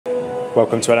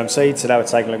Welcome to LMC. Today we're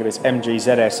taking a look at this MG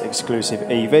ZS exclusive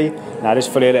EV. Now this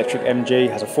fully electric MG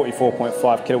has a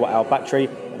 44.5 kilowatt hour battery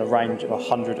and a range of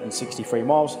 163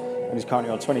 miles and is currently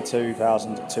on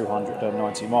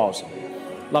 22,290 miles.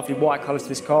 Lovely white colours to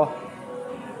this car,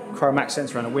 chrome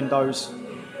accents around the windows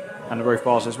and the roof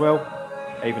bars as well,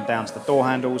 even down to the door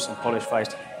handles and polished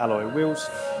faced alloy wheels.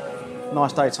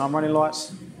 Nice daytime running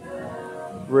lights,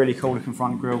 really cool looking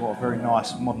front grille, got a very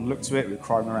nice modern look to it with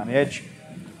chrome around the edge.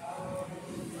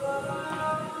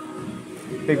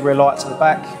 Big rear lights at the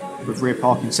back with rear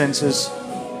parking sensors.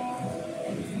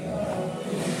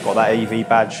 Got that EV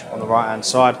badge on the right hand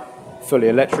side, fully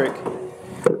electric.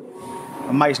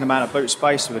 Amazing amount of boot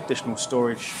space with additional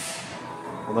storage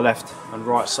on the left and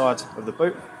right side of the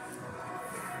boot.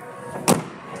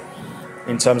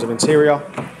 In terms of interior,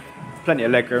 plenty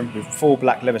of legroom with full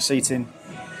black leather seating,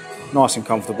 nice and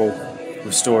comfortable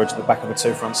with storage at the back of the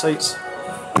two front seats.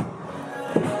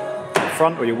 In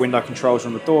front where your window controls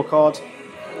on the door card,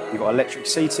 you've got electric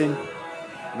seating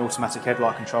and automatic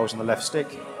headlight controls on the left stick,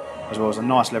 as well as a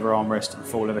nice leather armrest and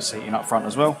full leather seating up front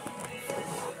as well.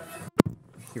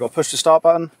 You've got a push to start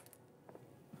button.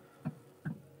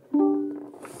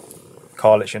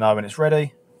 Car lets you know when it's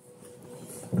ready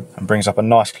and brings up a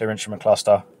nice clear instrument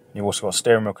cluster. You've also got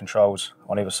steering wheel controls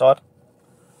on either side.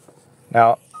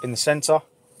 Now in the centre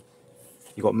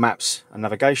you've got maps and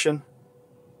navigation.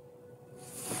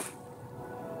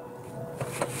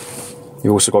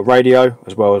 You've also got radio,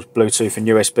 as well as Bluetooth and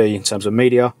USB in terms of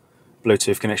media,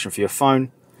 Bluetooth connection for your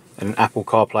phone, and an Apple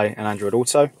CarPlay and Android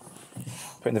Auto.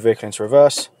 Putting the vehicle into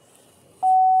reverse,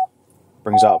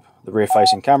 brings up the rear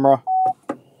facing camera.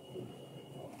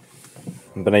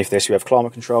 And beneath this we have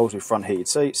climate controls with front heated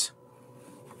seats.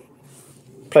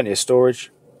 Plenty of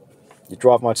storage, your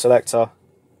drive mode selector,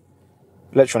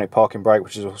 electronic parking brake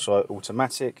which is also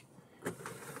automatic,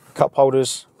 cup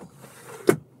holders,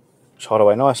 which hide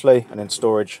away nicely, and then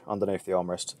storage underneath the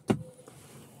armrest.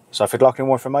 So if you'd like any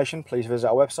more information, please visit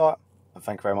our website, and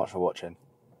thank you very much for watching.